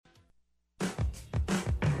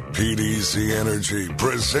PDC Energy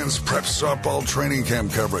presents Prep Softball Training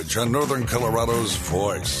Camp coverage on Northern Colorado's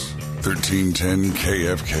Voice, 1310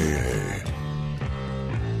 KFKA.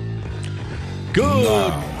 Good.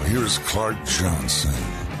 Now, here's Clark Johnson.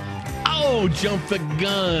 Oh, jump the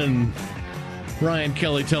gun. Ryan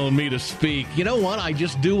Kelly telling me to speak. You know what? I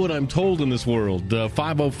just do what I'm told in this world.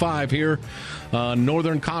 5:05 here,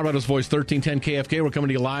 Northern Colorado's Voice, 1310 KFK. We're coming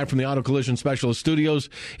to you live from the Auto Collision Specialist Studios.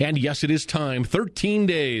 And yes, it is time. 13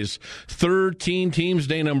 days, 13 teams,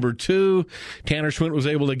 day number 2. Tanner Schwint was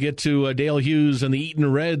able to get to Dale Hughes and the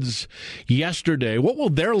Eaton Reds yesterday. What will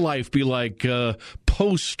their life be like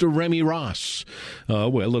post Remy Ross?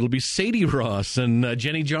 Well, it'll be Sadie Ross and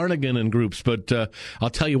Jenny Jarnigan and groups. But I'll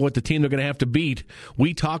tell you what the team they're going to have to beat.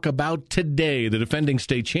 We talk about today the defending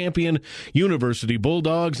state champion, University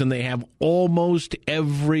Bulldogs, and they have almost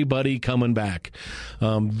everybody coming back.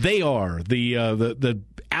 They are the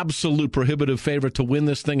absolute prohibitive favorite to win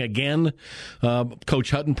this thing again.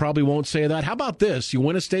 Coach Hutton probably won't say that. How about this? You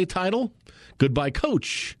win a state title? Goodbye,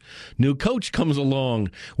 coach. New coach comes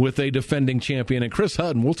along with a defending champion. And Chris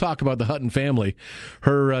Hutton, we'll talk about the Hutton family.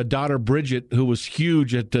 Her daughter, Bridgette, who was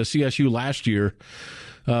huge at CSU last year,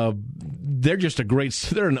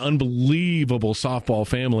 they're an unbelievable softball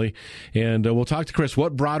family. And we'll talk to Chris.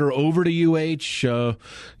 What brought her over to UH?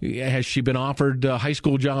 Has she been offered high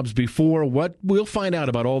school jobs before? We'll find out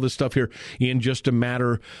about all this stuff here in just a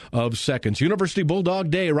matter of seconds. University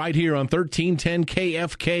Bulldog Day right here on 1310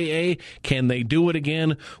 KFKA. Can they do it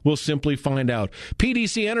again? We'll simply find out.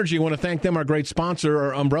 PDC Energy, I want to thank them, our great sponsor,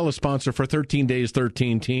 our umbrella sponsor for 13 days,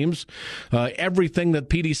 13 teams. Everything that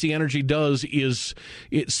PDC Energy does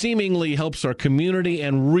it seemingly helps our community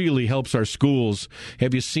and really helps our schools.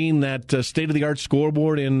 Have you seen that state-of-the-art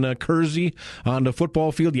scoreboard in Kersey on the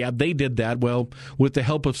football field? Yeah, they did that, well, with the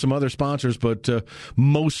help of some other sponsors, but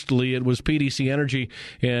mostly it was PDC Energy,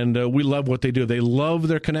 and we love what they do. They love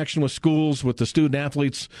their connection with schools, with the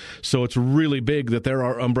student-athletes, so it's really big that they're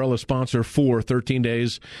our umbrella sponsor for 13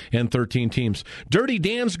 days and 13 teams. Dirty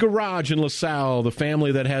Dan's Garage in LaSalle, the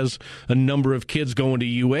family that has a number of kids going to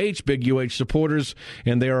UH, big UH supporters,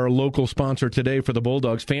 and they are a local sponsor today for the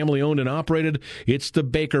Bulldogs. Family-owned and operated. It's the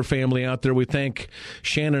Baker family out there. We thank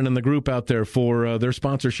Shannon and the group out there for their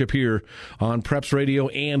sponsorship here on Preps Radio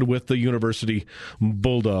and with the University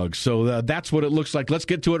Bulldogs. So that's what it looks like. Let's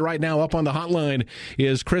get to it right now. Up on the hotline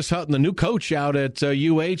is Chris Hutton, the new coach out at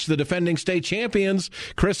UH, the defending state champions.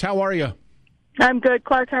 Chris, how are you? I'm good,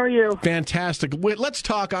 Clark. How are you? Fantastic. Wait, let's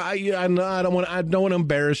talk. I don't want to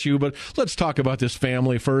embarrass you, but let's talk about this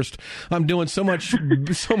family first. I'm doing so much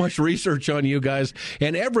research on you guys,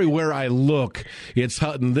 and everywhere I look, it's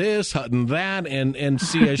Hutton this, Hutton that, and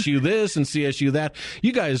CSU this and CSU that.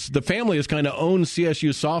 You guys, the family has kind of owned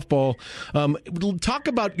CSU softball. Talk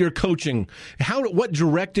about your coaching. What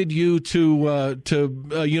directed you to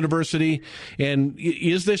university, and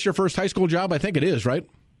is this your first high school job? I think it is, right?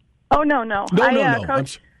 Oh, no. No.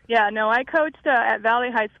 Coached, I coached at Valley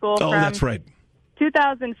High School from that's right.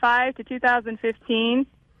 2005 to 2015.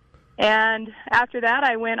 And after that,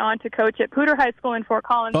 I went on to coach at Poudre High School in Fort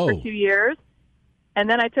Collins for 2 years. And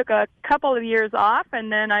then I took a couple of years off, and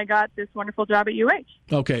then I got this wonderful job at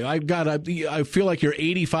UH. Okay, I feel like you're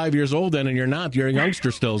 85 years old then, and you're not. You're a youngster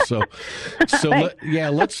still. So,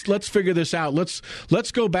 let's figure this out.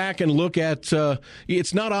 Let's go back and look at.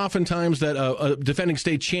 It's not oftentimes that a defending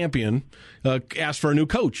state champion asks for a new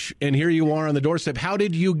coach, and here you are on the doorstep. How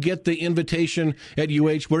did you get the invitation at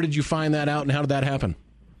UH? Where did you find that out, and how did that happen?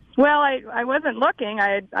 Well, I wasn't looking.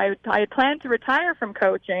 I had planned to retire from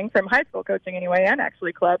coaching, from high school coaching anyway, and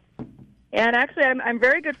actually club. And actually, I'm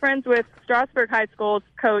very good friends with Strasburg High School's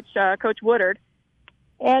coach, Coach Woodard.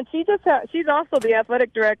 And she's also the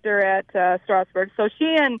athletic director at Strasburg. So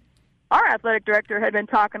she and our athletic director had been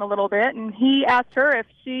talking a little bit, and he asked her if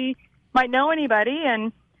she might know anybody,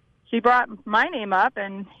 and she brought my name up,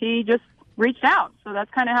 and he just reached out. So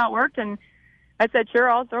that's kind of how it worked, and I said, sure,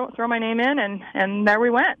 I'll throw my name in, and there we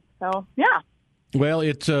went. So, yeah. Well,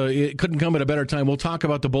 it couldn't come at a better time. We'll talk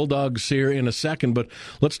about the Bulldogs here in a second, but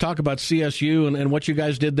let's talk about CSU and what you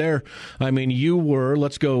guys did there. I mean, you were,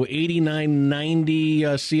 89-90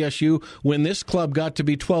 CSU. When this club got to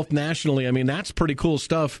be 12th nationally, I mean, that's pretty cool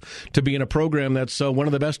stuff to be in a program that's one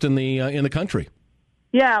of the best in the country.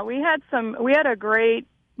 Yeah, we had a great,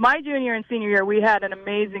 my junior and senior year, we had an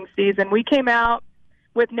amazing season. We came out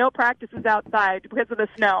with no practices outside because of the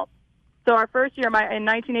snow. So our first year, in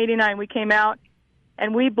 1989, we came out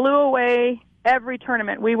and we blew away every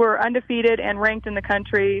tournament. We were undefeated and ranked in the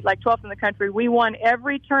country, like 12th in the country. We won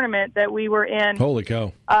every tournament that we were in. Holy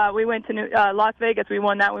cow. We went to Las Vegas. We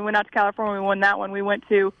won that. We went out to California. We won that one. We won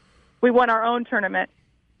our own tournament.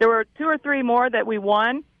 there were 2 or 3 more that we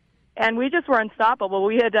won, and we just were unstoppable.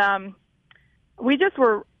 We had we just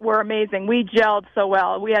were amazing. We gelled so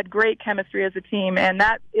well. We had great chemistry as a team, and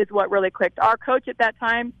that is what really clicked. Our coach at that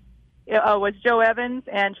time was Jo Evans,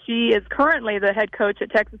 and she is currently the head coach at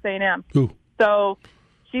Texas A&M. Ooh. So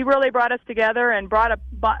she really brought us together and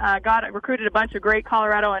recruited a bunch of great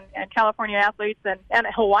Colorado and California athletes and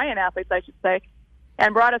Hawaiian athletes, I should say,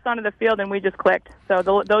 and brought us onto the field, and we just clicked. So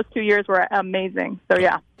those 2 years were amazing. So,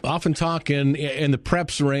 yeah. Often talk in the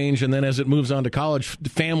preps range, and then as it moves on to college,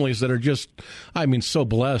 families that are just, so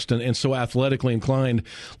blessed and so athletically inclined.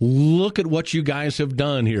 Look at what you guys have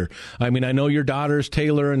done here. I know your daughters,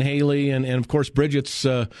 Taylor and Haley, and of course, Bridgette's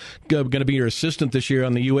going to be your assistant this year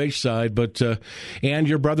on the UH side, but and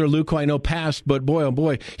your brother Luke, who I know passed, but boy, oh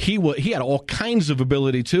boy, he had all kinds of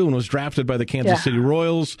ability too and was drafted by the Kansas City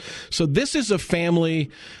Royals. So this is a family,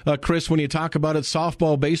 Chris, when you talk about it,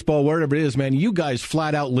 softball, baseball, wherever it is, man, you guys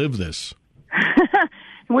flat out live this.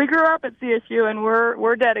 We grew up at CSU, and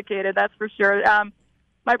we're dedicated, that's for sure.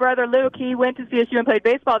 My brother Luke, he went to CSU and played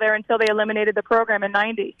baseball there until they eliminated the program in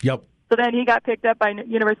 '90. Yep. So then he got picked up by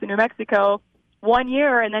University of New Mexico 1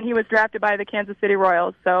 year, and then he was drafted by the Kansas City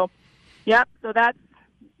Royals. So, yep. So that's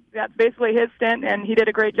basically his stint, and he did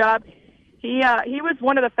a great job. He was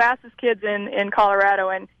one of the fastest kids in Colorado,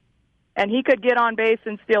 and he could get on base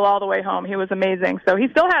and steal all the way home. He was amazing. So he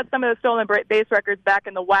still has some of the stolen base records back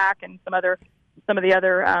in the WAC and some of the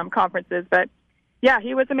other conferences. But, yeah,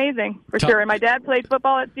 he was amazing for sure. And my dad played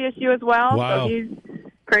football at CSU as well. Wow. So he's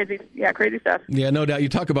crazy. Yeah, crazy stuff. Yeah, no doubt. You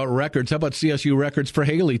talk about records. How about CSU records for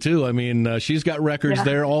Haley, too? She's got records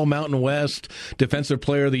there, all Mountain West, Defensive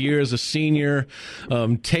Player of the Year as a senior.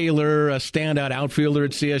 Taylor, a standout outfielder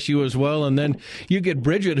at CSU as well. And then you get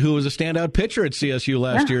Bridgette, who was a standout pitcher at CSU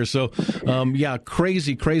last year. So,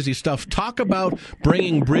 crazy stuff. Talk about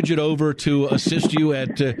bringing Bridgette over to assist you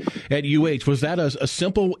at UH. Was that a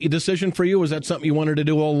simple decision for you? Was that something you wanted to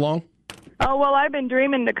do all along? Oh, well, I've been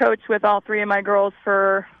dreaming to coach with all 3 of my girls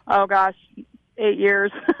for, 8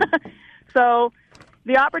 years. So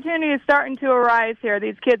the opportunity is starting to arise here.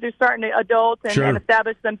 These kids are starting to adult and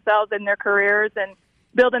establish themselves in their careers and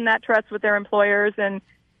building that trust with their employers. And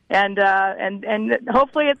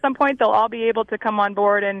hopefully at some point they'll all be able to come on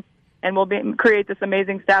board and we'll create this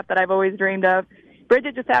amazing staff that I've always dreamed of.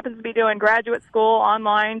 Bridgette just happens to be doing graduate school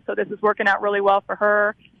online, so this is working out really well for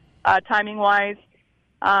her, timing-wise.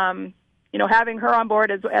 Having her on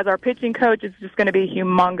board as our pitching coach is just going to be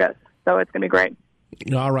humongous. So it's going to be great.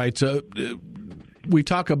 All right. We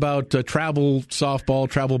talk about travel softball,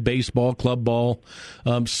 travel baseball, club ball.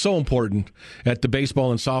 So important at the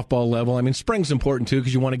baseball and softball level. Spring's important too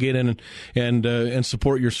because you want to get in and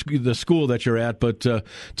support the school that you're at. But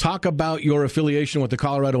talk about your affiliation with the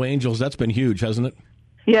Colorado Angels. That's been huge, hasn't it?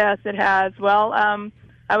 Yes, it has. Well,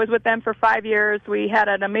 I was with them for 5 years. We had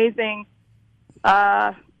an amazing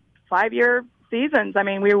 5-year seasons.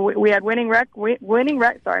 We had winning records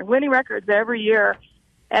every year.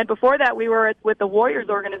 And before that, we were with the Warriors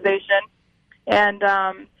organization, and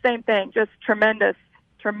same thing, just tremendous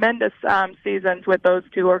seasons with those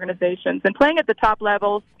 2 organizations. And playing at the top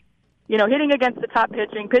levels, hitting against the top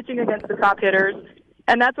pitching against the top hitters,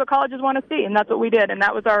 and that's what colleges want to see, and that's what we did. And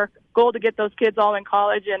that was our goal, to get those kids all in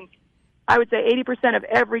college. And I would say 80% of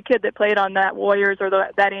every kid that played on that Warriors or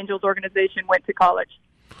that Angels organization went to college.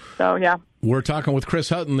 So, yeah. We're talking with Chris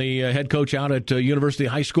Hutton, the head coach out at University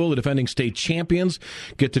High School, the defending state champions.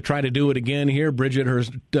 Get to try to do it again here. Bridgette,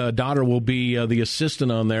 her daughter, will be the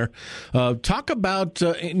assistant on there. Talk about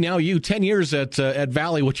now you 10 years at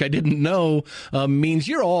Valley, which I didn't know, means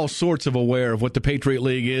you're all sorts of aware of what the Patriot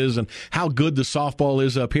League is and how good the softball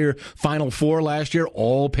is up here. Final 4 last year,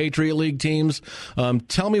 all Patriot League teams.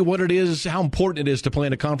 Tell me what it is, how important it is to play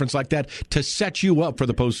in a conference like that to set you up for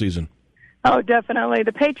the postseason. Oh, definitely.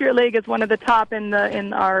 The Patriot League is one of the top in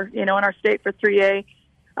our state for 3A.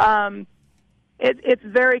 It's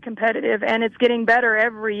very competitive, and it's getting better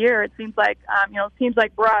every year. It seems like teams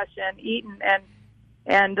like Brush and Eaton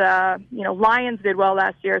and Lions did well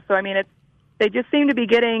last year. So they just seem to be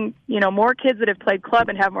getting more kids that have played club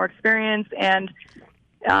and have more experience. And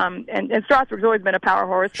Strasburg's always been a power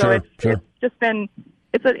horse. So it's just been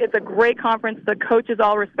it's a great conference. The coaches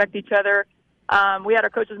all respect each other. We had our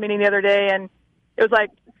coaches meeting the other day, and it was like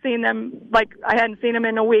seeing them like I hadn't seen them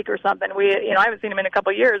in a week or something. I haven't seen them in a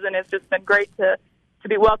couple of years, and it's just been great to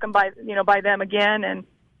be welcomed by them again, and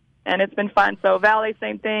it's been fun. So Valley,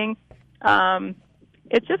 same thing.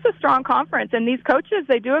 It's just a strong conference, and these coaches,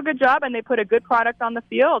 they do a good job, and they put a good product on the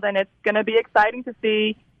field, and it's going to be exciting to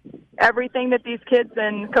see everything that these kids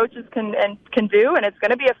and coaches can do, and it's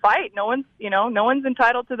going to be a fight. No one's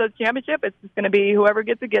entitled to the championship. It's just going to be whoever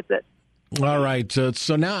gets it. All right,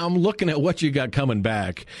 so now I'm looking at what you got coming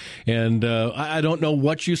back, and I don't know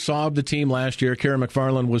what you saw of the team last year. Karen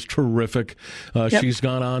McFarland was terrific. Yep. She's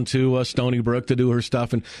gone on to Stony Brook to do her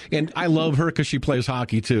stuff, and I love her because she plays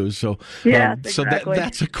hockey too. So exactly. So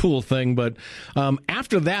that's a cool thing. But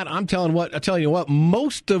after that, I tell you what,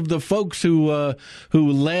 most of the folks who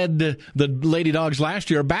led the Lady Dogs last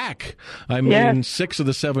year are back. I mean, 6 of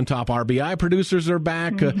the 7 top RBI producers are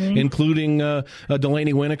back, including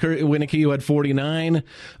Delaney Wienke, who had 49.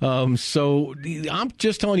 So I'm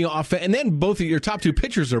just telling you off. And then both of your top 2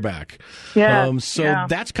 pitchers are back.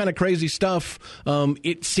 That's kind of crazy stuff.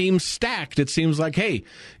 It seems stacked. It seems like, hey,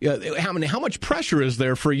 how much pressure is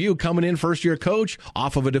there for you coming in first-year coach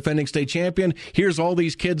off of a defending state champion? Here's all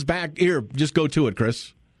these kids back. Here, just go to it,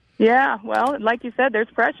 Chris. Yeah, well, like you said,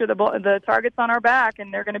 there's pressure. The target's on our back,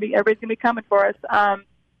 and everybody's going to be coming for us.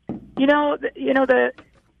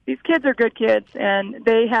 These kids are good kids, and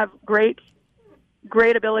they have great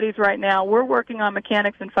abilities right now. We're working on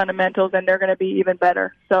mechanics and fundamentals, and they're going to be even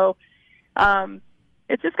better. So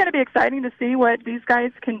it's just going to be exciting to see what these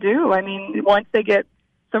guys can do. I mean, once they get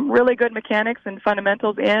some really good mechanics and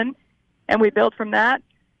fundamentals in, and we build from that,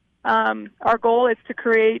 our goal is to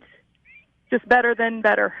create just better than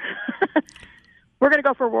better. We're going to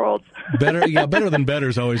go for worlds. Better than better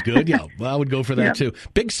is always good. Yeah, well, I would go for that too.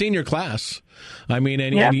 Big senior class. I mean,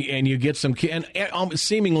 and you get some, and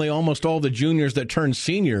seemingly almost all the juniors that turn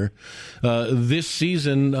senior this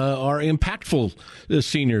season are impactful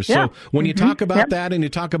seniors. Yeah. So when you talk about that and you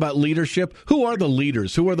talk about leadership, who are the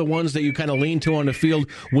leaders? Who are the ones that you kind of lean to on the field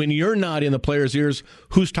when you're not in the players' ears?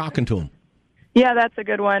 Who's talking to them? Yeah, that's a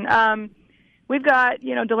good one. We've got,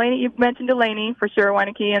 Delaney. You mentioned Delaney for sure,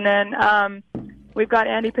 Wienke, and then we've got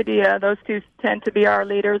Andy Padilla. Those 2 tend to be our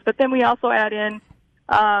leaders. But then we also add in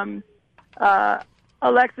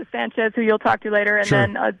Alexis Sanchez, who you'll talk to later, and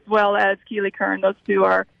then as well as Keylee Kern. Those 2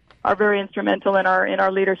 are very instrumental in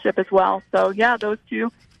our leadership as well. So, yeah, those 2.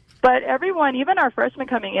 But everyone, even our freshmen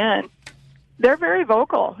coming in, they're very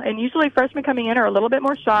vocal. And usually freshmen coming in are a little bit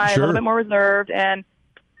more shy, a little bit more reserved, and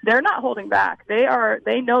they're not holding back. They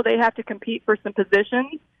know they have to compete for some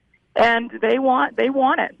positions, and they want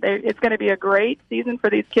it. It's going to be a great season for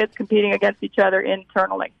these kids competing against each other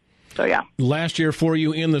internally. So, yeah. Last year for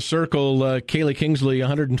you in the circle, Kaylee Kingsley,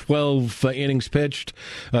 112 innings pitched.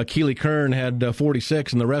 Keylee Kern had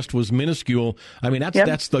 46, and the rest was minuscule. I mean,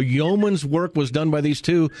 that's the yeoman's work was done by these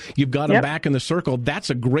 2. You've got them back in the circle. That's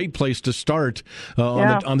a great place to start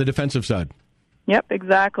on the defensive side. Yep,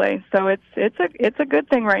 exactly. So it's a good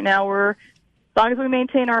thing right now. As long as we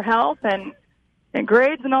maintain our health and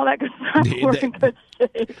grades and all that good stuff, we're in good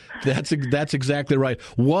shape. That's exactly right.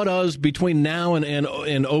 What does between now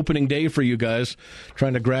and opening day for you guys?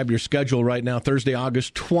 Trying to grab your schedule right now. Thursday,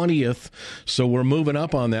 August 20th. So we're moving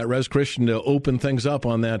up on that. Res Christian to open things up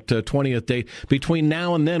on that 20th date. Between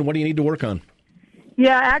now and then, what do you need to work on?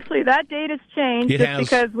 Yeah, actually, that date has changed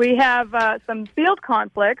because we have some field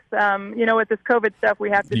conflicts. With this COVID stuff, we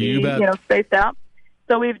have to be spaced out.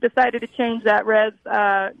 So we've decided to change that Res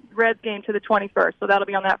game to the 21st. So that'll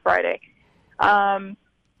be on that Friday. So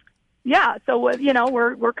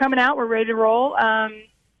we're coming out. We're ready to roll.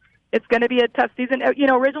 It's going to be a tough season.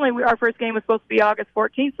 Originally our first game was supposed to be August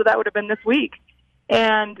 14th, so that would have been this week,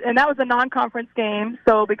 and that was a non-conference game.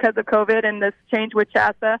 So because of COVID and this change with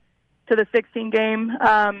CHSAA to the 16-game,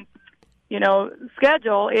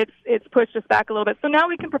 schedule, it's pushed us back a little bit. So now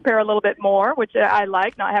we can prepare a little bit more, which I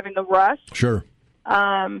like, not having the rush. Sure.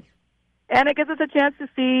 And it gives us a chance to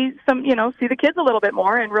see the kids a little bit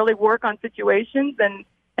more and really work on situations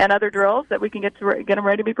and other drills that we can get them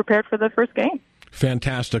ready to be prepared for the first game.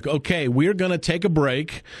 Fantastic. Okay, we're going to take a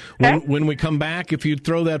break. When we come back, if you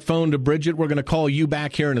throw that phone to Bridgette, we're going to call you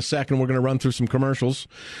back here in a second. We're going to run through some commercials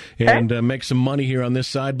and make some money here on this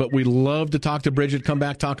side. But we love to talk to Bridgette. Come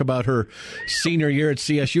back, talk about her senior year at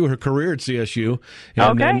CSU, her career at CSU,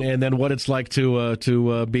 and then what it's like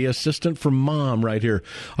to be assistant for Mom right here.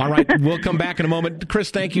 All right, we'll come back in a moment.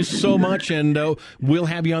 Chris, thank you so much, and we'll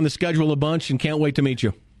have you on the schedule a bunch, and can't wait to meet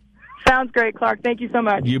you. Sounds great, Clark. Thank you so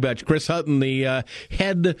much. You bet. Chris Hutton, the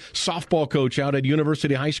head softball coach out at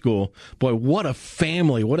University High School. Boy, what a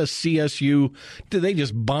family. What a CSU. They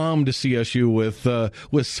just bombed CSU with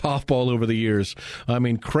softball over the years. I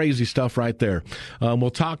mean, crazy stuff right there. We'll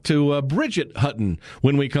talk to Bridgette Hutton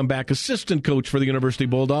when we come back, assistant coach for the University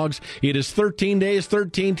Bulldogs. It is 13 days,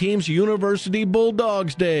 13 teams, University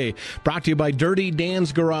Bulldogs Day. Brought to you by Dirty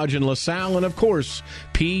Dan's Garage in LaSalle and, of course,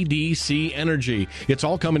 PDC Energy. It's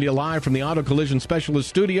all coming to you live live from the Auto Collision Specialist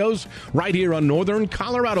Studios right here on Northern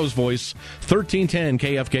Colorado's Voice, 1310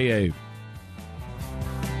 KFKA.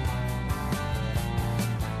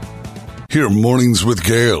 Hear Mornings with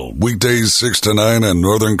Gail, weekdays 6 to 9 on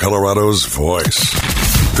Northern Colorado's Voice,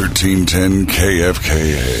 1310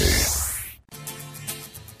 KFKA.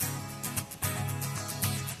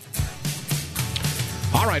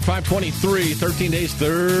 All right, 5:23, 13 days,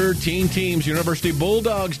 13 teams. University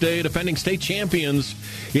Bulldogs Day, defending state champions.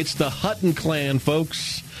 It's the Hutton clan,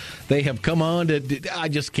 folks. They have come on to, I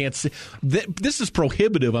just can't see. This is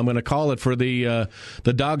prohibitive, I'm going to call it, for the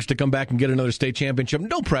Dogs to come back and get another state championship.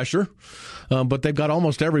 No pressure, but they've got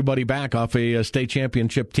almost everybody back off a state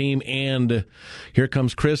championship team. And here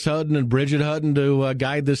comes Chris Hutton and Bridgette Hutton to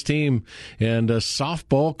guide this team. And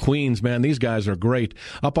softball queens, man, these guys are great.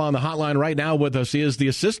 Up on the hotline right now with us is the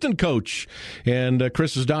assistant coach and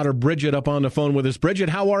Chris's daughter, Bridgette, up on the phone with us. Bridgette,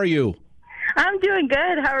 how are you? I'm doing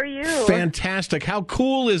good. How are you? Fantastic. How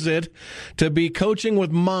cool is it to be coaching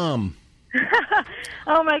with Mom?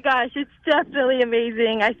 Oh, my gosh. It's definitely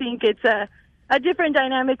amazing. I think it's a different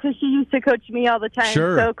dynamic because she used to coach me all the time.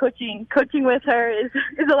 Sure. So coaching with her is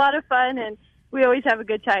a lot of fun, and we always have a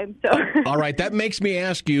good time. So. All right. That makes me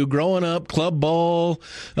ask you, growing up, club ball,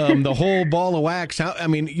 the whole ball of wax,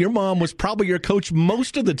 your mom was probably your coach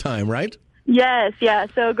most of the time, right? Yes, yeah.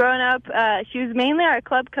 So growing up, she was mainly our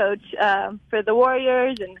club coach for the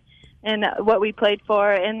Warriors and what we played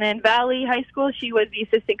for. And then Valley High School, she was the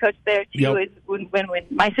assistant coach there too. Yep. when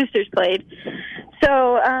my sisters played.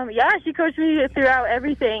 So, she coached me throughout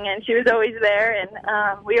everything, and she was always there.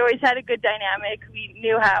 And we always had a good dynamic. We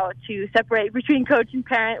knew how to separate between coach and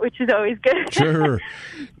parent, which is always good. Sure.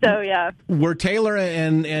 So, yeah. Were Taylor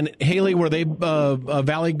and Haley, were they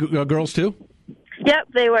Valley girls too? Yep,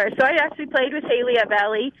 they were. So I actually played with Haley at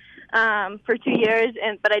Valley for 2 years,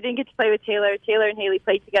 but I didn't get to play with Taylor. Taylor and Haley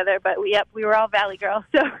played together, but we were all Valley girls.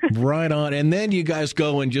 So right on. And then you guys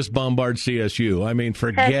go and just bombard CSU. I mean,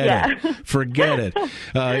 forget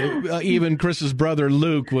it. Even Chris's brother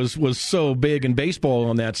Luke was so big in baseball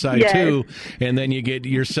on that side too. And then you get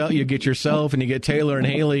yourself, and you get Taylor and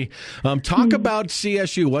Haley. Talk about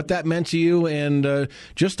CSU, what that meant to you, and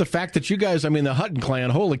just the fact that you guys, the Hutton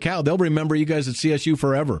clan, holy cow, they'll remember you guys at CSU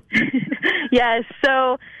forever. Yes.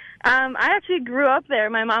 So. I actually grew up there.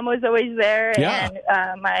 My mom was always there, and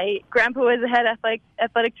my grandpa was the head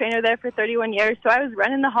athletic trainer there for 31 years, so I was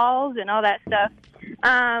running the halls and all that stuff.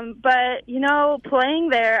 But, playing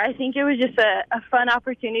there, I think it was just a fun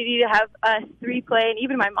opportunity to have us three play, and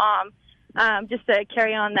even my mom, just to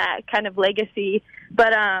carry on that kind of legacy.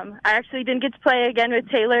 But I actually didn't get to play again with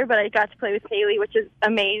Taylor, but I got to play with Keylee, which is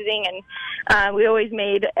amazing, and we always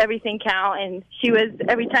made everything count, and she was,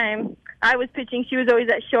 every time I was pitching, she was always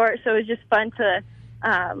at short, so it was just fun to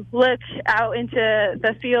look out into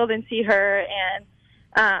the field and see her.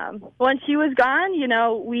 And once she was gone,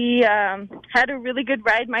 we had a really good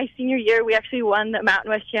ride my senior year. We actually won the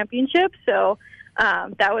Mountain West Championship, so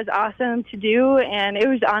that was awesome to do, and it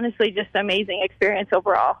was honestly just an amazing experience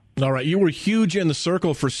overall. All right, you were huge in the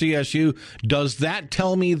circle for CSU. Does that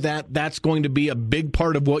tell me that that's going to be a big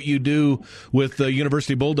part of what you do with the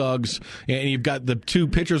University Bulldogs? And you've got the two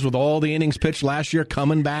pitchers with all the innings pitched last year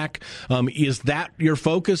coming back. Is that your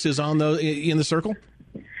focus, is on in the circle?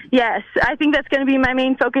 Yes, I think that's going to be my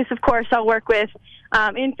main focus. Of course, I'll work with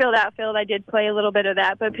infield, outfield. I did play a little bit of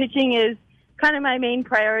that, but pitching is kind of my main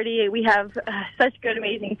priority. We have such good,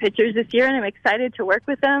 amazing pitchers this year, and I'm excited to work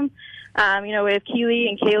with them. We have Keylee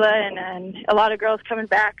and Kayla and a lot of girls coming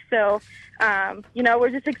back. So, we're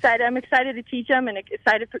just excited. I'm excited to teach them and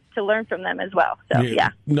excited to learn from them as well. So, yeah.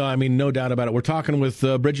 No, no doubt about it. We're talking with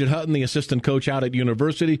Bridgette Hutton, the assistant coach out at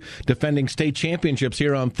University, defending state championships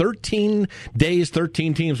here on 13 days,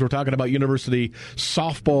 13 teams. We're talking about University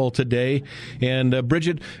softball today. And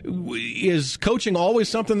Bridgette, is coaching always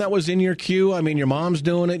something that was in your queue? Your mom's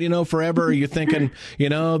doing it, forever. Are you thinking,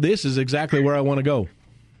 this is exactly where I want to go?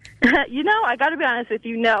 I got to be honest with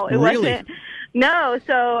you. No, it really? wasn't. No,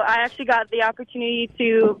 so I actually got the opportunity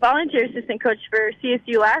to volunteer assistant coach for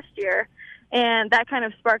CSU last year, and that kind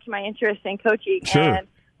of sparked my interest in coaching. Sure. And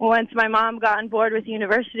once my mom got on board with the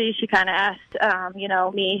university, she kind of asked,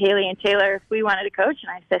 me, Haley, and Taylor if we wanted to coach,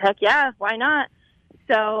 and I said, heck yeah, why not?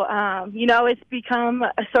 So, it's become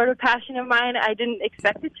a sort of passion of mine. I didn't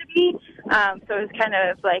expect it to be, so it was kind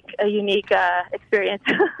of like a unique experience.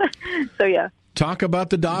 So, yeah. Talk about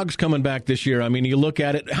the Dogs coming back this year. You look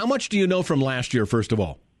at it. How much do you know from last year, first of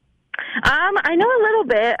all? I know a little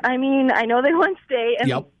bit. I know they won state, and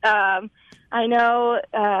yep. I know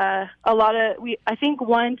a lot of I think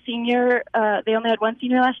one senior. They only had one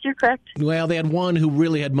senior last year, correct? Well, they had one who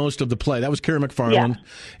really had most of the play. That was Kern McFarland,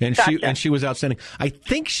 and Gotcha. she was outstanding. I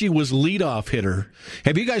think she was leadoff hitter.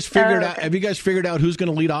 Have you guys figured out? Have you guys figured out who's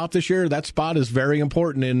going to lead off this year? That spot is very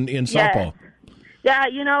important in softball. Yeah,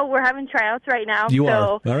 we're having tryouts right now. You are.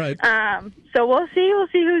 All right. So we'll see. We'll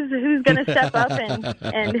see who's going to step up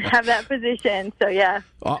and have that position. So, yeah.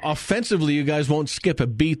 Offensively, you guys won't skip a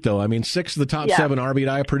beat, though. I mean, 6 of the top 7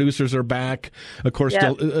 RBI producers are back. Of course,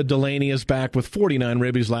 Delaney is back with 49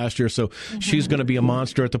 ribbies last year, so she's going to be a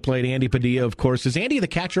monster at the plate. Andy Padilla, of course. Is Andy the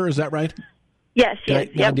catcher? Is that right? Yes, she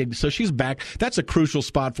is. Yep. So she's back. That's a crucial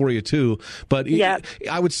spot for you, too. But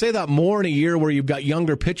I would say that more in a year where you've got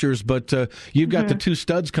younger pitchers, but you've got the 2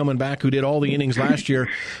 studs coming back who did all the innings last year.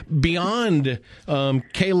 Beyond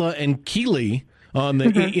Kayla and Keylee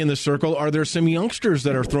in the circle, are there some youngsters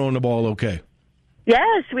that are throwing the ball okay?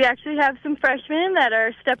 Yes, we actually have some freshmen that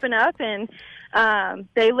are stepping up, and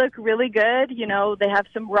they look really good. They have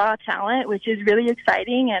some raw talent, which is really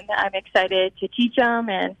exciting, and I'm excited to teach them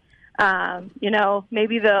and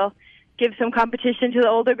maybe they'll give some competition to the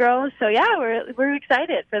older girls. So, yeah, we're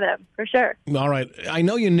excited for them, for sure. All right. I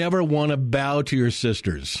know you never want to bow to your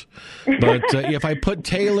sisters, but if I put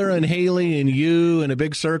Taylor and Haley and you in a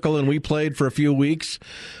big circle and we played for a few weeks,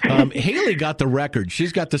 Haley got the record.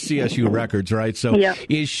 She's got the CSU records, right? So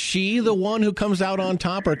is she the one who comes out on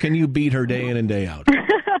top, or can you beat her day in and day out?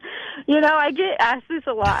 I get asked this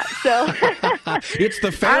a lot, so it's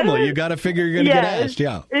the family. You got to figure you're going to get asked.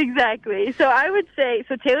 Yeah, exactly. So I would say,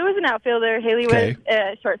 Taylor was an outfielder, Haley was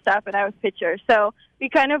shortstop, and I was pitcher. So we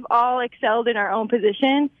kind of all excelled in our own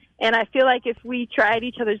position. And I feel like if we tried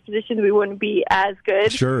each other's positions, we wouldn't be as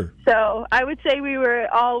good. Sure. So I would say we were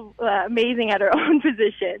all amazing at our own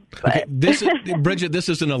position. Okay, Bridgette, this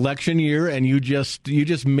is an election year, and you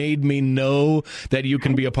just made me know that you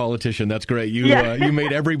can be a politician. That's great. You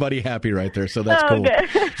made everybody happy right there, so that's cool.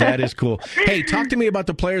 Okay. That is cool. Hey, talk to me about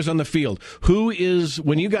the players on the field. Who is,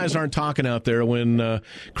 when you guys aren't talking out there, when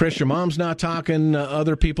Chris, your mom's not talking,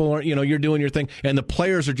 other people aren't, you're doing your thing, and the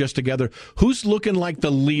players are just together, who's looking like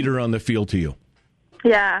the leader on the field to you?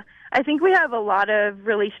 Yeah, I think we have a lot of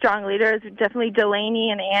really strong leaders. Definitely Delaney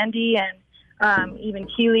and Andy, and even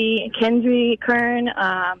Keylee, Kendry, Kern.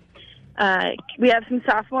 We have some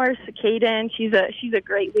sophomores. Kaden, she's a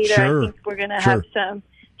great leader. Sure. I think we're going to have some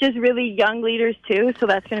just really young leaders too, so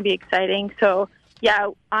that's going to be exciting. So yeah,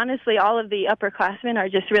 honestly, all of the upperclassmen are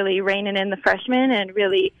just really reining in the freshmen and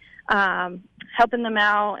really helping them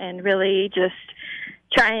out and really just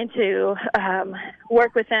trying to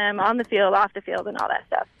work with them on the field, off the field, and all that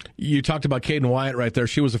stuff. You talked about Caden Wyatt right there.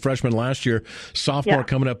 She was a freshman last year, sophomore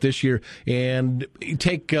coming up this year. And you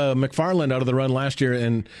take McFarland out of the run last year,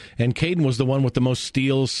 and Caden was the one with the most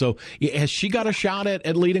steals. So has she got a shot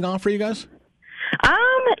at leading off for you guys?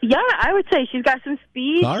 Yeah, I would say she's got some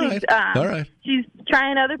speed. All right. All right. She's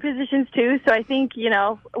trying other positions too. So I think,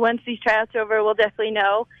 once these tryouts are over, we'll definitely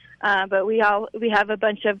know. But we have a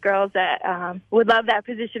bunch of girls that would love that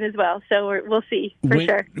position as well. So we'll see for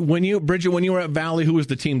sure. Bridgette, when you were at Valley, who was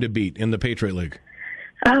the team to beat in the Patriot League?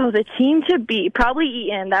 Oh, the team to beat, probably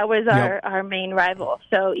Eaton. That was our main rival.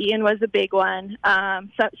 So Eaton was a big one.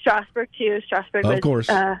 Strasburg too. Strasburg was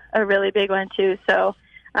a really big one too. So,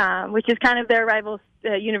 which is kind of their rivals,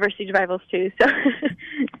 university rivals too. So.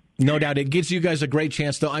 No doubt. It gives you guys a great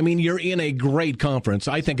chance, though. I mean, you're in a great conference.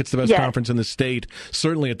 I think it's the best conference in the state,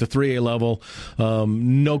 certainly at the 3A level.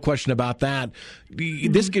 No question about that.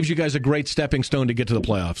 This gives you guys a great stepping stone to get to the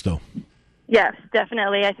playoffs, though. Yes,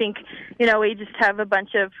 definitely. I think, we just have a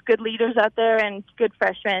bunch of good leaders out there and good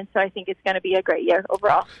freshmen, so I think it's going to be a great year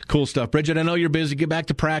overall. Cool stuff. Bridgette, I know you're busy. Get back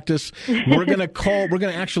to practice. We're going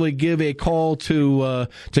to actually give a call to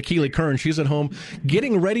Keylee Kern. She's at home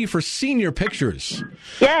getting ready for senior pictures.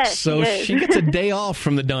 Yes. So she gets a day off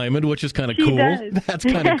from the Diamond, which is kind of cool. Does. That's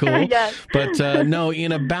kind of cool. Yes. But no,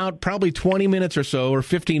 in about probably 20 minutes or so, or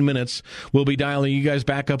 15 minutes, we'll be dialing you guys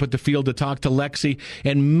back up at the field to talk to Lexi,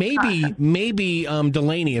 and maybe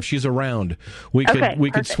Delaney, if she's around, we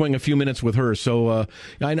could swing a few minutes with her. So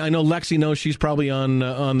I know Lexi knows she's probably on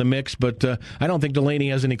the mix, but I don't think Delaney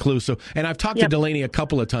has any clue. So, and I've talked to Delaney a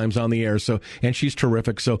couple of times on the air. So, and she's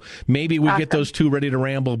terrific. So maybe we get those two ready to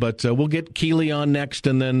ramble. But we'll get Keylee on next,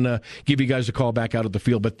 and then give you guys a call back out at the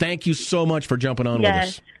field. But thank you so much for jumping on with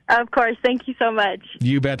us. Of course. Thank you so much.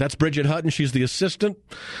 You bet. That's Bridgette Hutton. She's the assistant.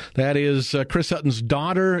 That is Chris Hutton's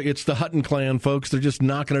daughter. It's the Hutton clan, folks. They're just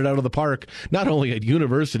knocking it out of the park, not only at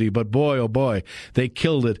university, but boy, oh boy, they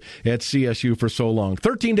killed it at CSU for so long.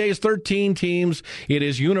 13 days, 13 teams. It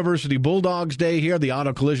is University Bulldogs Day here, the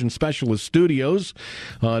Auto Collision Specialist Studios,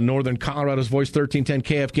 Northern Colorado's Voice 1310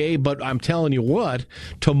 KFK. But I'm telling you what,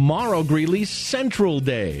 tomorrow, Greeley Central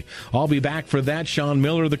Day. I'll be back for that. Sean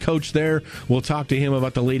Miller, the coach there. We'll talk to him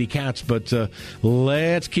about the Lady Cats, but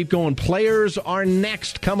let's keep going. Players are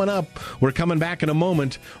next coming up. We're coming back in a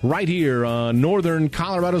moment right here on Northern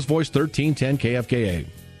Colorado's Voice 1310 KFKA.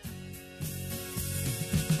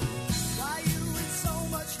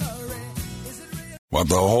 Want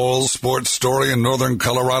the whole sports story in Northern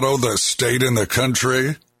Colorado, the state and the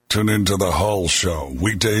country? Tune into the Hull Show,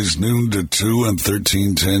 weekdays noon to 2 and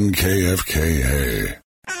 1310 KFKA.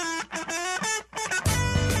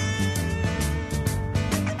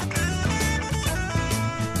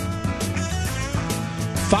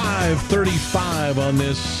 5:35 on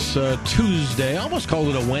this Tuesday. I almost called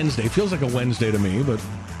it a Wednesday. Feels like a Wednesday to me, but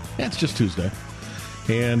yeah, it's just Tuesday.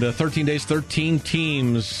 And 13 days, 13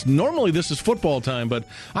 teams. Normally this is football time, but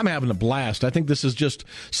I'm having a blast. I think this is just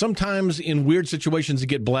sometimes in weird situations you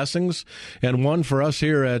get blessings. And one for us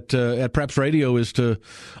here at Preps Radio is to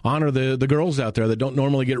honor the girls out there that don't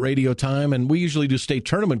normally get radio time. And we usually do state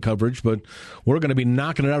tournament coverage, but we're going to be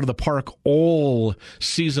knocking it out of the park all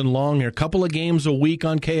season long here. A couple of games a week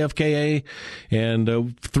on KFKA, and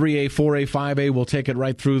 3A, 4A, 5A will take it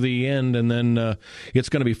right through the end. And then it's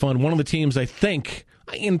going to be fun. One of the teams I think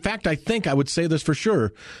I would say this for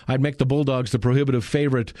sure. I'd make the Bulldogs the prohibitive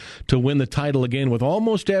favorite to win the title again with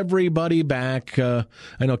almost everybody back. I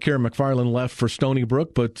know Karen McFarland left for Stony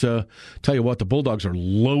Brook, but tell you what, the Bulldogs are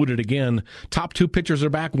loaded again. Top two pitchers are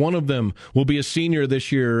back. One of them will be a senior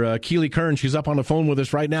this year, Keylee Kern. She's up on the phone with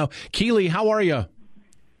us right now. Keylee, how are you?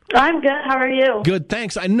 I'm good. How are you? Good,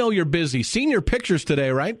 thanks. I know you're busy. Senior pictures today,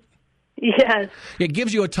 right? Yes. It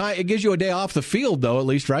gives you a day off the field, though, at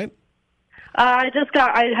least, right? I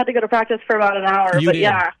had to go to practice for about an hour, You but did.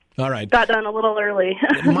 yeah. All right. Got done a little early.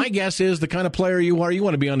 My guess is the kind of player you are, you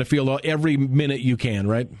want to be on the field every minute you can,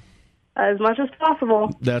 right? As much as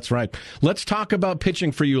possible. That's right. Let's talk about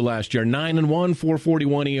pitching for you last year. 9-1,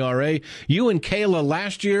 4.41 ERA. You and Kayla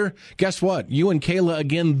last year. Guess what? You and Kayla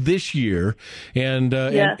again this year, and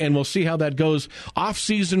we'll see how that goes. Off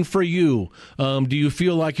season for you. Do you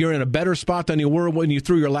feel like you're in a better spot than you were when you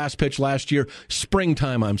threw your last pitch last year?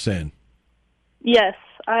 Springtime, I'm saying. Yes,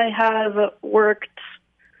 I have worked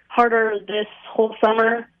harder this whole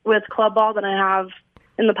summer with club ball than I have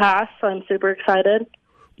in the past, so I'm super excited.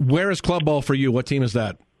 Where is club ball for you? What team is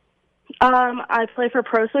that? I play for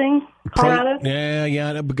Pro Swing, Colorado.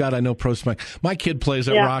 Yeah. God, I know Pro Swing. My kid plays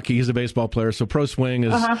at Rocky. He's a baseball player, so Pro Swing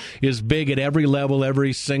is big at every level,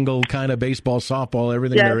 every single kind of baseball, softball,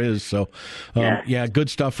 everything there is. So, good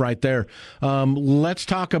stuff right there. Let's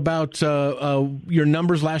talk about your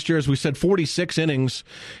numbers last year. As we said, 46 innings,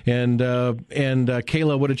 and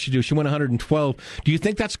Kayla, what did she do? She went 112. Do you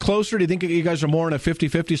think that's closer? Do you think you guys are more in a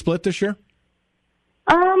 50-50 split this year?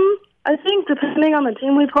 I think depending on the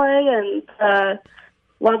team we play and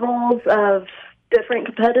levels of different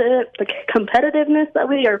competitiveness that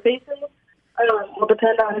we are facing will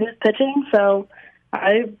depend on who's pitching. So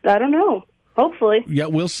I don't know. Hopefully. Yeah,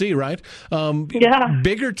 we'll see, right?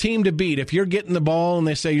 Bigger team to beat. If you're getting the ball and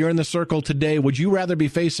they say you're in the circle today, would you rather be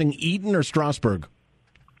facing Eaton or Strasburg?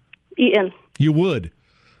 Eaton. You would?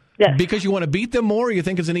 Yes. Because you want to beat them more, or you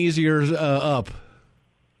think it's an easier up?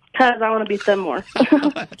 Because I want to beat them more.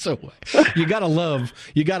 That's a way. You gotta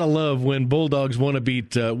love when Bulldogs want to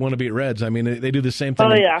beat Reds. I mean, they do the same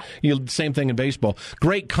thing. Same thing in baseball.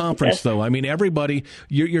 Great conference, though. I mean, everybody.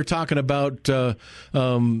 You're talking about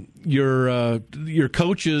your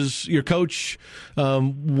coaches. Your coach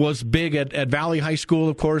was big at Valley High School,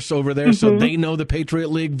 of course, over there, so they know the Patriot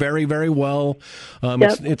League very, very well.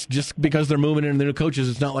 It's just because they're moving in, the new coaches.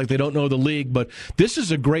 It's not like they don't know the league, but this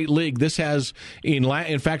is a great league. This has, in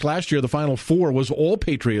fact, last year the Final Four was all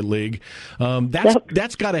Patriot League.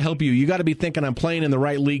 That's got to help you. You got to be thinking, I'm playing in the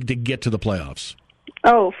right league to get to the playoffs.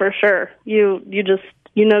 Oh, for sure. You just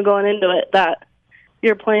going into it that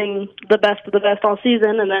you're playing the best of the best all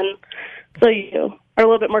season, and then so you are a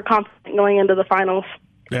little bit more confident going into the finals.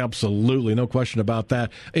 Absolutely, no question about that.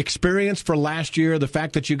 Experience for last year, the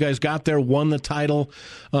fact that you guys got there, won the title.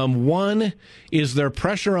 One, is there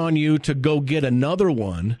pressure on you to go get another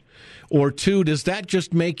one? Or two, does that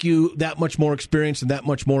just make you that much more experienced and that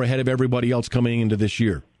much more ahead of everybody else coming into this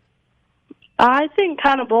year? I think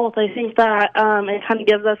kind of both. I think that it kind of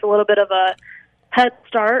gives us a little bit of a head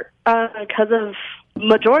start because of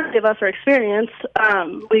majority of us are experienced.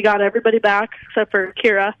 We got everybody back except for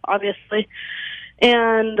Kira, obviously.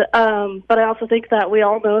 And but I also think that we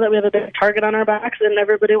all know that we have a big target on our backs, and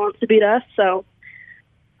everybody wants to beat us. So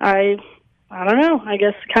I don't know. I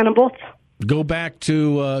guess kind of both. Go back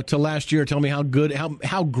to last year. Tell me how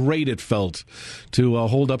great it felt to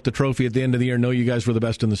hold up the trophy at the end of the year and know you guys were the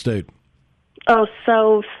best in the state. Oh,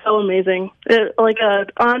 so amazing! Like an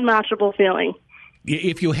unmatchable feeling.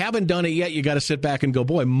 If you haven't done it yet, you got to sit back and go,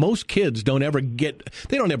 boy, most kids don't ever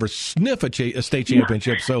sniff a state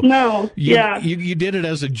championship. So no, you did it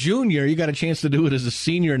as a junior. You got a chance to do it as a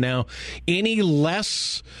senior now. Any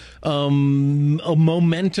less a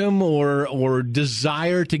momentum or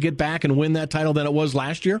desire to get back and win that title than it was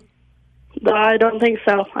last year? I don't think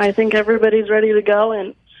so. I think everybody's ready to go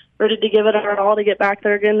and ready to give it our all to get back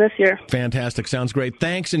there again this year. Fantastic. Sounds great.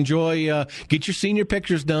 Thanks. Enjoy. Get your senior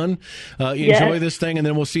pictures done. Enjoy this thing, and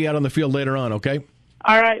then we'll see you out on the field later on, okay?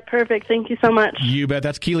 All right, perfect. Thank you so much. You bet.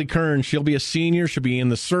 That's Keylee Kern. She'll be a senior. She'll be in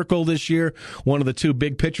the circle this year. One of the two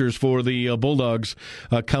big pitchers for the Bulldogs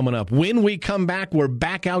coming up. When we come back, we're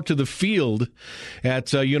back out to the field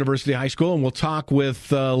at University High School, and we'll talk with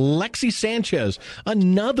Lexi Sanchez,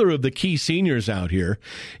 another of the key seniors out here.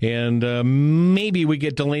 And maybe we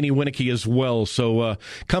get Delaney Wienke as well. So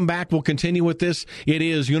come back. We'll continue with this. It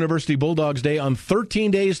is University Bulldogs Day on 13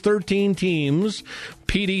 days, 13 teams.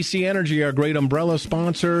 PDC Energy, our great umbrella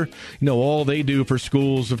sponsor. You know, all they do for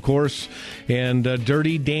schools, of course. And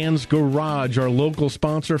Dirty Dan's Garage, our local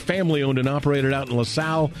sponsor, family-owned and operated out in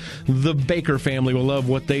LaSalle. The Baker family will love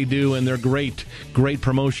what they do, and they're great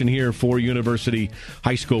promotion here for University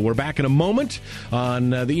High School. We're back in a moment on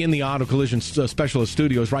the In the Auto Collision Specialist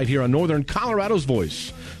Studios right here on Northern Colorado's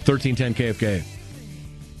Voice, 1310 KFK.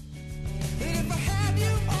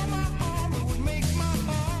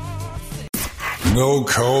 No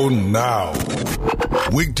code now.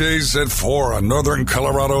 Weekdays at 4 on Northern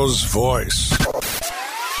Colorado's Voice.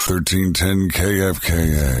 1310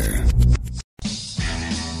 KFKA.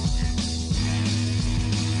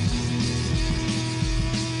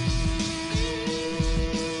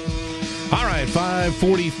 All right,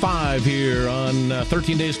 5:45 here on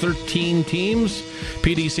 13 days, 13 teams.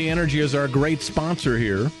 PDC Energy is our great sponsor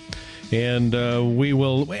here. And we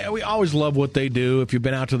always love what they do. If you've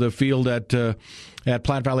been out to the field at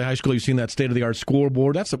Platte Valley High School, you've seen that state-of-the-art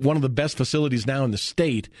scoreboard. That's one of the best facilities now in the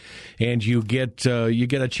state, and you get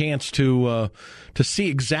a chance to see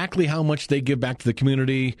exactly how much they give back to the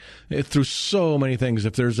community through so many things.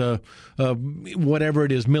 If there's a whatever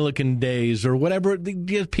it is, Milliken Days or whatever, the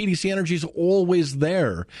PDC Energy is always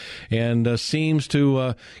there, and it seems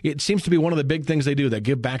to be one of the big things they do, that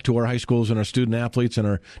give back to our high schools and our student athletes and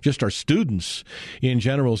our students in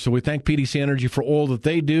general. So we thank PDC Energy for all that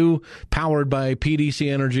they do, powered by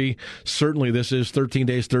PDC Energy. Certainly this is 13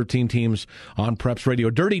 days, 13 teams on Preps Radio.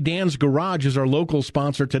 Dirty Dan's Garage is our local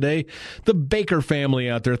sponsor today. The Baker family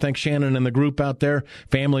out there. Thanks Shannon and the group out there.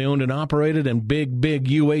 Family owned and operated and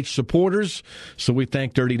big UH supporters. So we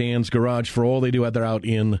thank Dirty Dan's Garage for all they do out there out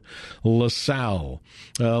in LaSalle.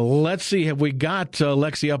 Let's see. Have we got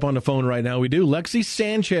Lexi up on the phone right now? We do. Lexi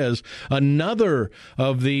Sanchez, another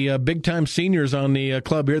of the big-time seniors on the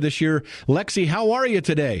club here this year. Lexi, how are you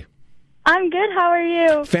today? I'm good. How are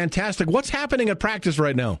you? Fantastic. What's happening at practice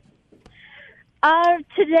right now?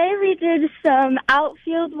 Today we did some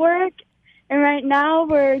outfield work, and right now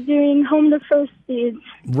we're doing home to first speeds.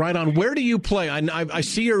 Right on. Where do you play? I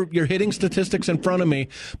see your hitting statistics in front of me,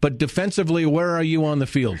 but defensively, where are you on the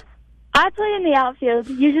field? I play in the outfield,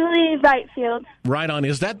 usually right field. Right on.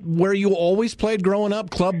 Is that where you always played growing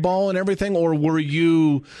up, club ball and everything, or were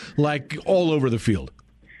you like all over the field?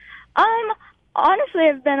 Honestly,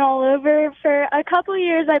 I've been all over. For a couple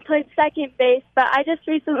years, I played second base, but I just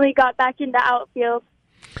recently got back into outfield.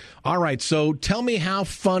 All right, so tell me how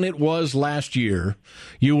fun it was last year.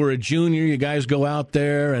 You were a junior. You guys go out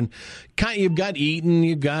there, and you've got Eaton,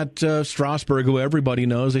 you've got Strasburg, who everybody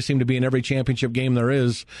knows. They seem to be in every championship game there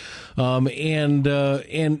is. And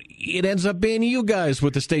it ends up being you guys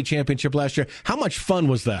with the state championship last year. How much fun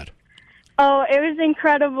was that? Oh, it was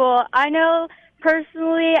incredible. I know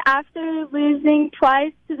personally, after losing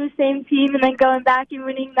twice to the same team and then going back and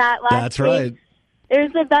winning that last That's right. game, it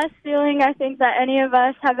was the best feeling I think that any of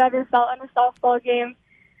us have ever felt in a softball game.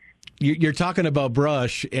 You're talking about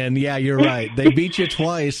Brush, and yeah, you're right. They beat you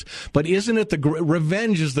twice, but isn't it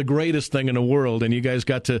revenge is the greatest thing in the world? And you guys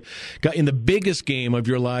got in the biggest game of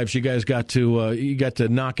your lives. You guys got to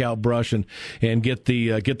knock out Brush and get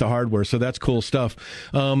the hardware. So that's cool stuff.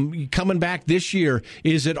 Coming back this year,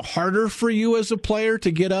 is it harder for you as a player to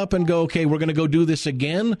get up and go, okay, we're going to go do this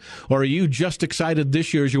again, or are you just excited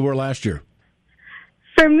this year as you were last year?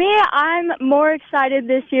 For me, I'm more excited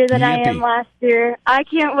this year than I am last year. I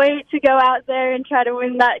can't wait to go out there and try to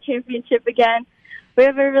win that championship again. We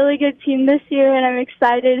have a really good team this year, and I'm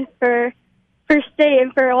excited for state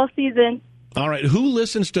and for all season. All right, who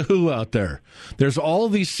listens to who out there? There's all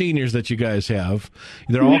these seniors that you guys have.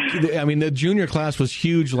 They're all. I mean, the junior class was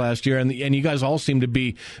huge last year, and you guys all seem to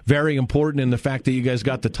be very important in the fact that you guys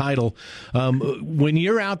got the title. When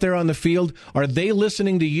you're out there on the field, are they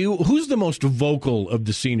listening to you? Who's the most vocal of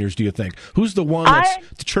the seniors, do you think? Who's the one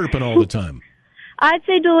that's chirping all the time? I'd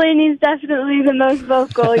say Delaney's definitely the most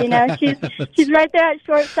vocal. You know, she's right there at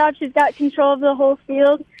shortstop. She's got control of the whole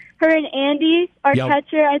field. Her and Andy, our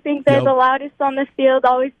catcher, I think they're the loudest on the field,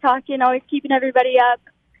 always talking, always keeping everybody up.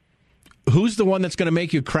 Who's the one that's going to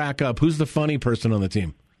make you crack up? Who's the funny person on the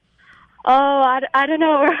team? Oh, I don't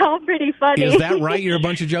know. We're all pretty funny. Is that right? You're a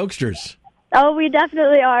bunch of jokesters. Oh, we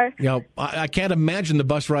definitely are. You know, I can't imagine the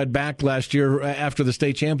bus ride back last year after the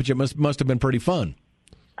state championship must have been pretty fun.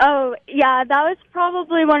 Oh, yeah, that was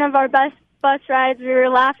probably one of our best bus rides. We were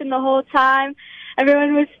laughing the whole time.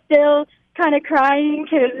 Everyone was still kind of crying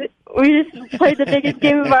because we just played the biggest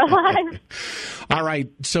game of our lives. All right,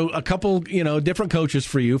 so a couple, different coaches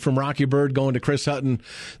for you, from Rocky Bird going to Chris Hutton.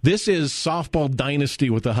 This is softball dynasty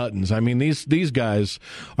with the Huttons. I mean, these guys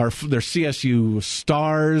they're CSU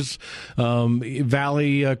stars.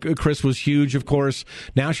 Valley, Chris was huge, of course.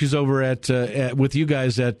 Now she's over at with you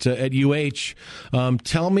guys at UH.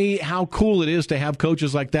 Tell me how cool it is to have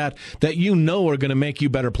coaches like that are going to make you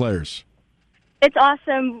better players. It's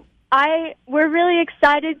awesome. We're really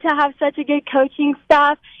excited to have such a good coaching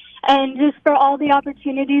staff, and just for all the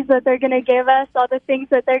opportunities that they're going to give us, all the things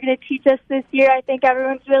that they're going to teach us this year. I think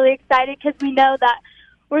everyone's really excited because we know that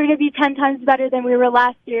we're going to be 10 times better than we were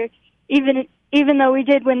last year. Even though we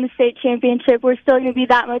did win the state championship, we're still going to be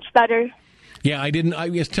that much better. Yeah,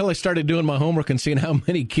 until I started doing my homework and seeing how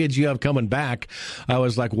many kids you have coming back, I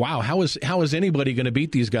was like, wow, how is anybody going to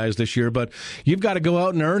beat these guys this year? But you've got to go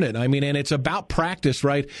out and earn it. I mean, and it's about practice,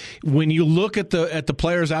 right? When you look at the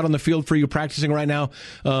players out on the field for you practicing right now,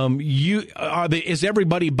 is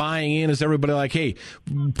everybody buying in? Is everybody like, hey,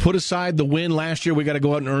 put aside the win last year, we got to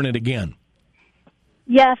go out and earn it again?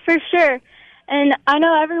 Yeah, for sure. And I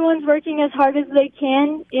know everyone's working as hard as they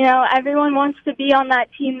can. You know, everyone wants to be on that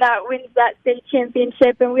team that wins that state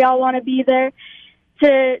championship, and we all want to be there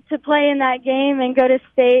to play in that game and go to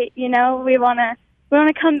state. You know, we want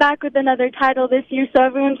to come back with another title this year, so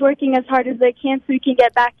everyone's working as hard as they can so we can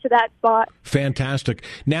get back to that spot. Fantastic.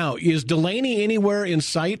 Now, is Delaney anywhere in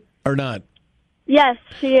sight or not? Yes,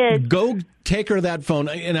 she is. Go take her that phone,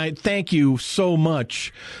 and I thank you so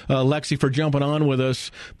much, Lexi, for jumping on with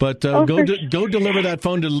us. But go deliver that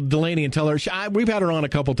phone to Delaney and tell her we've had her on a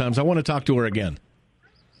couple times. I want to talk to her again.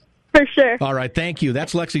 For sure. All right, thank you.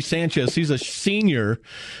 That's Lexi Sanchez. She's a senior,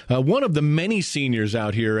 one of the many seniors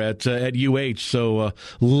out here at UH. So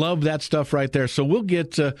love that stuff right there. So we'll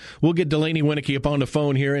get Delaney Wienke up on the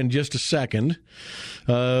phone here in just a second.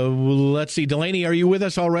 Let's see, Delaney, are you with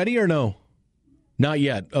us already or no? Not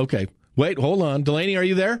yet. Okay. Wait, hold on. Delaney, are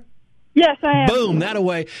you there? Yes, I am. Boom, that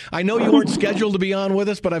away. I know you weren't scheduled to be on with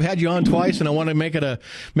us, but I've had you on twice, and I want to make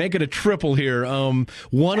it a triple here.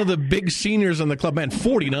 One of the big seniors on the club, man,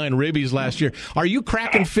 49 ribbies last year. Are you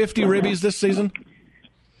cracking 50 ribbies this season?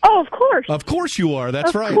 Oh, of course. Of course you are.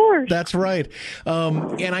 That's right. Of course. That's right.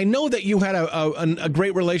 And I know that you had a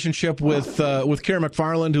great relationship with Karen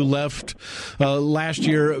McFarland, who left last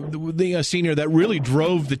year, the senior that really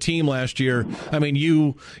drove the team last year. I mean,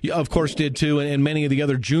 you of course did too, and many of the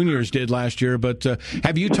other juniors did last year. But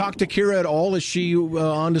have you talked to Kira at all? Is she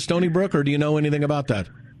on to Stony Brook, or do you know anything about that?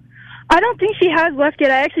 I don't think she has left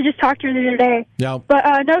yet. I actually just talked to her the other day. Yeah. But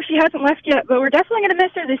no, she hasn't left yet. But we're definitely going to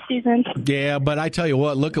miss her this season. Yeah, but I tell you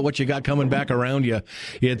what, look at what you got coming back around you.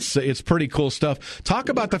 It's pretty cool stuff. Talk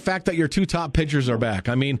about the fact that your two top pitchers are back.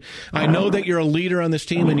 I mean, I know that you're a leader on this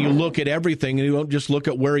team, and you look at everything, and you don't just look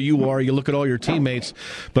at where you are. You look at all your teammates.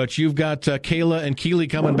 But you've got Kayla and Keylee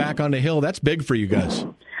coming back on the hill. That's big for you guys.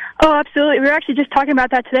 Oh, absolutely. We were actually just talking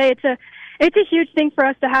about that today. It's a huge thing for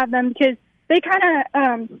us to have them because they kind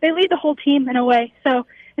of they lead the whole team in a way. So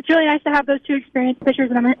it's really nice to have those two experienced pitchers,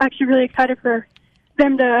 and I'm actually really excited for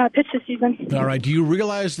them to pitch this season. All right. Do you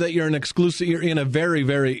realize that you're in a very,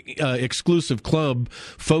 very exclusive club,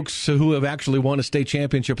 folks who have actually won a state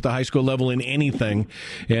championship at the high school level in anything,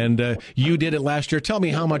 and you did it last year. Tell me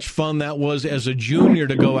how much fun that was as a junior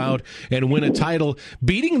to go out and win a title,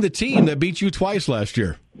 beating the team that beat you twice last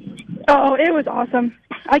year. Oh, it was awesome.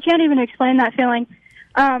 I can't even explain that feeling.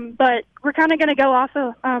 But we're kind of going to go off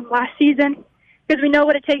of last season because we know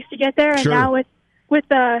what it takes to get there. And Now with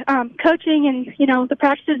the coaching and, the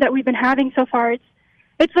practices that we've been having so far, it's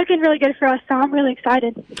it's looking really good for us, so I'm really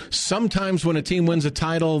excited. Sometimes when a team wins a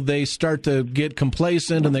title, they start to get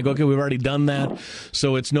complacent and they go, okay, we've already done that,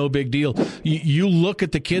 so it's no big deal. You look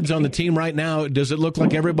at the kids on the team right now, does it look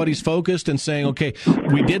like everybody's focused and saying, okay,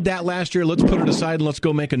 we did that last year, let's put it aside and let's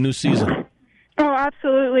go make a new season? Oh,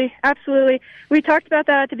 absolutely. Absolutely. We talked about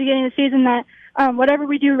that at the beginning of the season, that whatever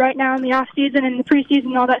we do right now in the off season and the preseason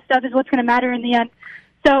and all that stuff is what's going to matter in the end.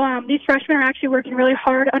 So these freshmen are actually working really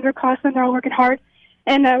hard under Clausen. They're all working hard,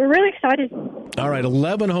 and we're really excited. All right,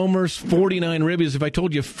 11 homers, 49 ribbies. If I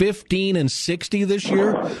told you 15 and 60 this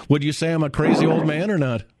year, would you say I'm a crazy old man or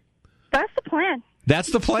not? That's the plan.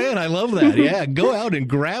 That's the plan. I love that. Yeah, go out and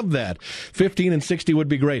grab that. 15 and 60 would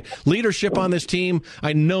be great. Leadership on this team,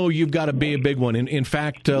 I know you've got to be a big one. In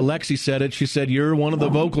fact, Lexi said it. She said you're one of the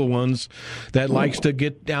vocal ones that likes to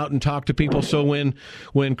get out and talk to people. So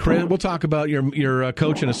when Chris, we'll talk about your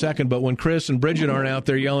coach in a second, but when Chris and Bridgette aren't out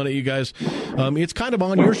there yelling at you guys, it's kind of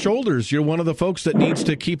on your shoulders. You're one of the folks that needs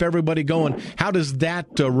to keep everybody going. How does that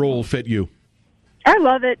role fit you? I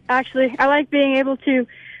love it, actually. I like being able to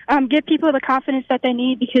give people the confidence that they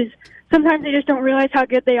need, because sometimes they just don't realize how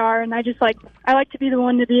good they are, and I like to be the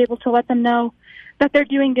one to be able to let them know that they're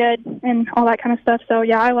doing good and all that kind of stuff. So,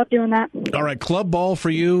 yeah, I love doing that. All right, club ball for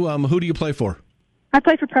you. Who do you play for? I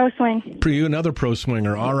play for Pro Swing. For you, another pro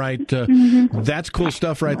swinger. All right. That's cool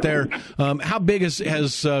stuff right there. How big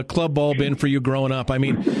has club ball been for you growing up? I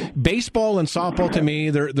mean, baseball and softball, to me,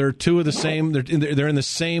 they're two of the same. They're in the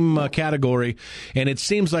same category. And it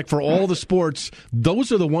seems like for all the sports,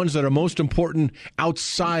 those are the ones that are most important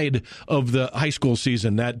outside of the high school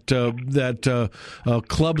season. That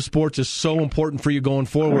club sports is so important for you going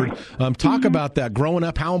forward. Talk about that. Growing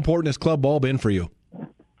up, how important has club ball been for you? Oh,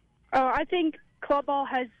 I think club ball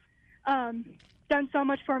has done so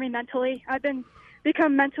much for me mentally. I've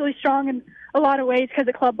become mentally strong in a lot of ways because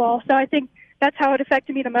of club ball. So I think that's how it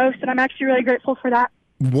affected me the most, and I'm actually really grateful for that.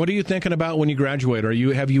 What are you thinking about when you graduate?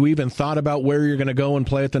 Have you even thought about where you're going to go and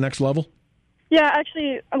play at the next level? Yeah,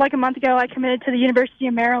 actually, like a month ago, I committed to the University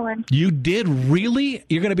of Maryland. You did? Really?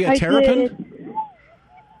 You're going to be a Terrapin?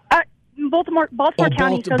 Baltimore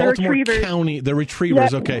County, so the Retrievers. County, the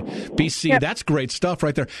Retrievers, yep. Okay. BC, yep. That's great stuff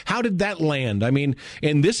right there. How did that land? I mean,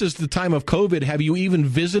 and this is the time of COVID. Have you even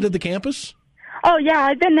visited the campus? Oh, yeah,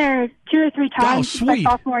 I've been there 2 or 3 times my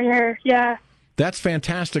sophomore year, yeah. That's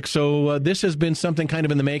fantastic. So this has been something kind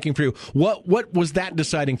of in the making for you. What was that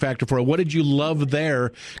deciding factor for you? What did you love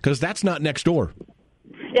there? Because that's not next door.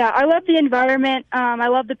 Yeah, I love the environment. I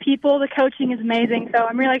love the people. The coaching is amazing, so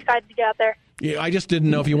I'm really excited to get out there. Yeah, I just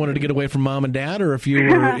didn't know if you wanted to get away from mom and dad, or if you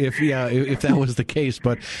were, if that was the case.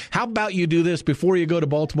 But how about you do this before you go to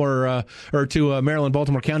Baltimore or to Maryland,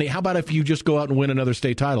 Baltimore County? How about if you just go out and win another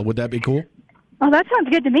state title? Would that be cool? Oh, that sounds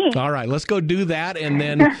good to me. All right, let's go do that, and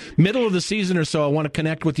then middle of the season or so, I want to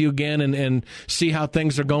connect with you again and see how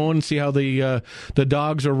things are going, see how the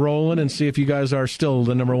Dogs are rolling, and see if you guys are still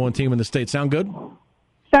the number 1 team in the state. Sound good?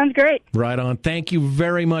 Sounds great. Right on. Thank you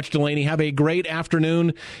very much, Delaney. Have a great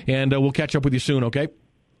afternoon, and we'll catch up with you soon, okay?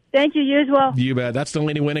 Thank you. You as well. You bet. That's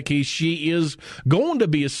Delaney Wienke. She is going to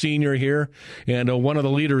be a senior here and one of the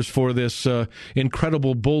leaders for this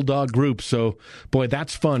incredible Bulldog group. So, boy,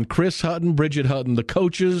 that's fun. Chris Hutton, Bridgette Hutton, the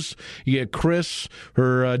coaches. You get Chris,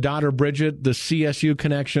 her daughter Bridgette, the CSU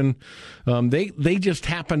connection. They just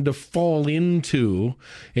happened to fall into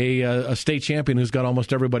a state champion who's got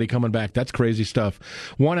almost everybody coming back. That's crazy stuff.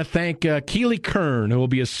 Want to thank Keylee Kern, who will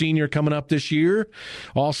be a senior coming up this year.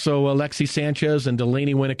 Also, Lexi Sanchez and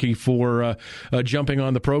Delaney Wienke for jumping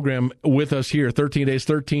on the program with us here. 13 days,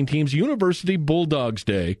 13 teams, University Bulldogs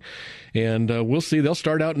Day. And we'll see. They'll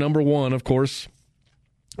start out number 1, of course,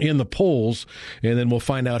 in the polls, and then we'll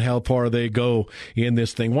find out how far they go in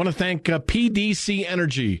this thing. Want to thank PDC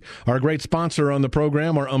Energy, our great sponsor on the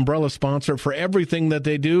program, our umbrella sponsor for everything that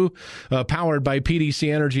they do, powered by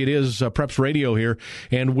PDC Energy. It is Preps Radio here,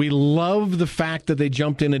 and we love the fact that they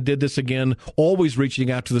jumped in and did this again, always reaching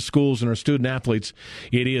out to the schools and our student athletes.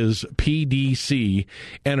 It is PDC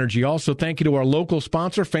Energy. Also, thank you to our local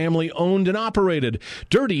sponsor, family owned and operated,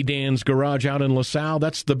 Dirty Dan's Garage out in LaSalle.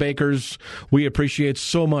 That's the Bakers. We appreciate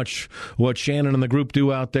so much what Shannon and the group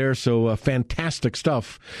do out there. So fantastic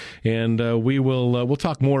stuff, and we'll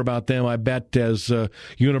talk more about them, I bet, as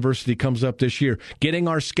University comes up this year. Getting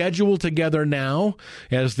our schedule together now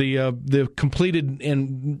as the completed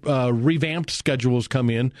and revamped schedules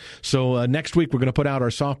come in. So next week we're going to put out our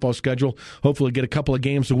softball schedule. Hopefully get a couple of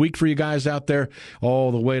games a week for you guys out there,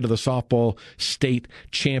 all the way to the softball state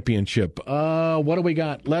championship. What do we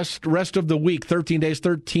got? Rest of the week, 13 days,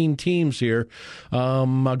 13 teams here.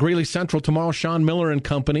 Greeley Central tomorrow, Sean Miller and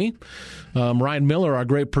company. Ryan Miller, our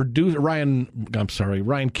great producer. Ryan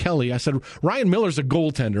Kelly. I said Ryan Miller's a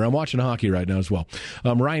goaltender. I'm watching hockey right now as well.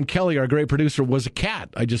 Ryan Kelly, our great producer, was a cat,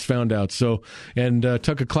 I just found out. So, and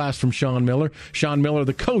took a class from Sean Miller. Sean Miller,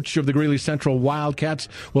 the coach of the Greeley Central Wildcats,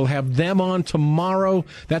 will have them on tomorrow.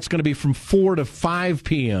 That's going to be from 4 to 5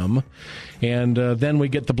 p.m. And then we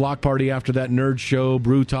get the block party after that, nerd show,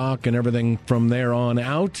 brew talk, and everything from there on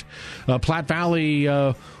out. Platte Valley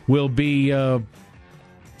will be...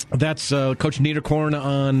 That's Coach Niederkorn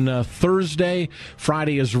on Thursday.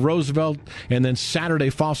 Friday is Roosevelt. And then Saturday,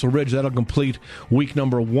 Fossil Ridge. That'll complete week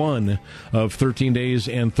number 1 of 13 days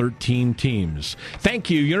and 13 teams. Thank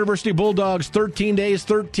you, University Bulldogs. 13 days,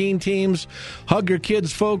 13 teams. Hug your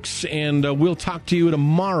kids, folks. And we'll talk to you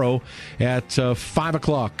tomorrow at 5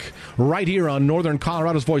 o'clock right here on Northern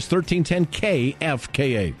Colorado's Voice, 1310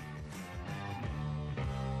 KFKA.